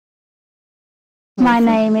My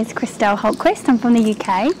name is Christelle Holtquist. I'm from the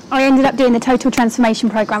UK. I ended up doing the Total Transformation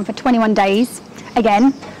Programme for 21 days,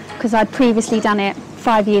 again, because I'd previously done it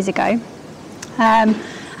 5 years ago. And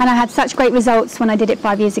I had such great results when I did it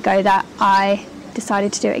 5 years ago that I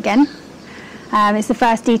decided to do it again. It's the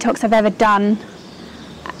first detox I've ever done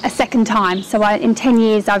a second time. So in 10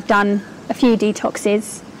 years I've done a few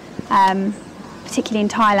detoxes, particularly in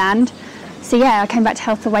Thailand. So yeah, I came back to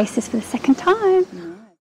Health Oasis for the second time.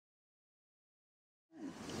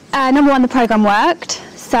 Number one, the programme worked,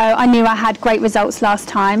 so I knew I had great results last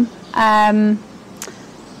time.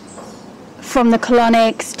 From the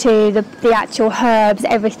colonics to the actual herbs,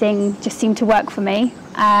 everything just seemed to work for me.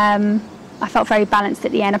 I felt very balanced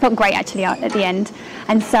at the end. I felt great actually at the end,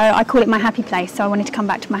 and so I call it my happy place, so I wanted to come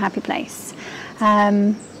back to my happy place.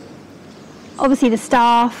 Obviously the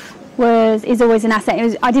staff is always an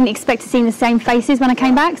asset. I didn't expect to see the same faces when I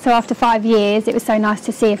came back, so after 5 years it was so nice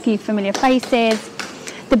to see a few familiar faces.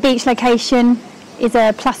 The beach location is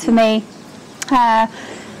a plus for me.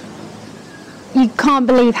 You can't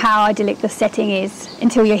believe how idyllic the setting is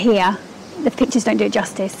until you're here. The pictures don't do it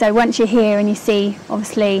justice. So once you're here and you see,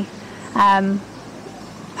 obviously,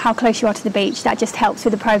 how close you are to the beach, that just helps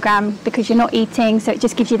with the programme because you're not eating, so it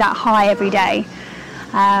just gives you that high every day.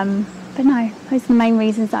 But no, those are the main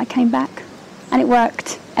reasons that I came back. And it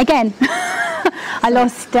worked. Again, I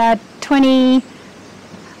lost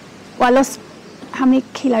how many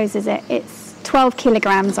kilos is it? It's 12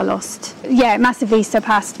 kilograms I lost. Yeah, it massively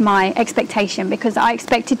surpassed my expectation because I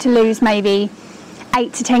expected to lose maybe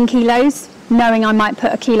 8 to 10 kilos, knowing I might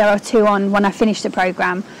put a kilo or two on when I finished the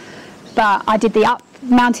programme. But I did the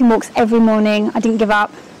mountain walks every morning. I didn't give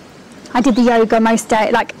up. I did the yoga most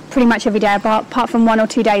days, like pretty much every day, apart from 1 or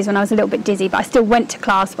 2 days when I was a little bit dizzy. But I still went to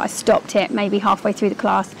class, but I stopped it maybe halfway through the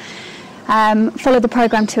class. Followed the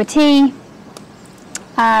programme to a T.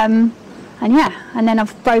 And yeah, and then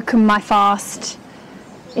I've broken my fast.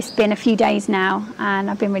 It's been a few days now and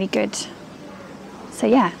I've been really good. So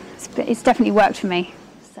yeah, it's definitely worked for me.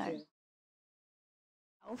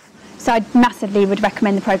 So I massively would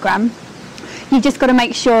recommend the programme. You've just got to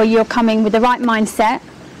make sure you're coming with the right mindset,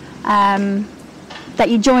 that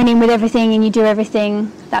you join in with everything and you do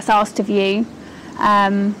everything that's asked of you.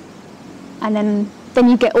 And then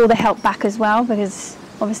you get all the help back as well, because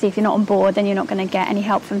obviously if you're not on board then you're not going to get any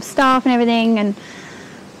help from staff and everything. And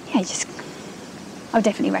yeah, I would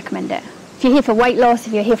definitely recommend it. If you're here for weight loss,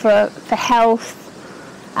 if you're here for health,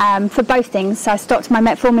 for both things. So I stopped my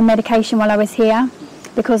Metformin medication while I was here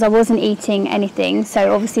because I wasn't eating anything,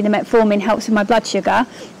 so obviously the Metformin helps with my blood sugar.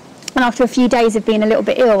 And after a few days of being a little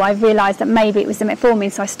bit ill, I realised that maybe it was the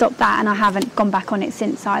Metformin, so I stopped that and I haven't gone back on it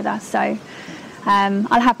since either. So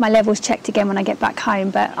I'll have my levels checked again when I get back home,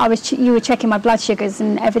 but you were checking my blood sugars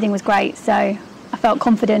and everything was great, so I felt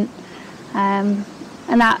confident, and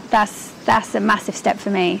that's a massive step for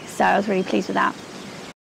me, so I was really pleased with that.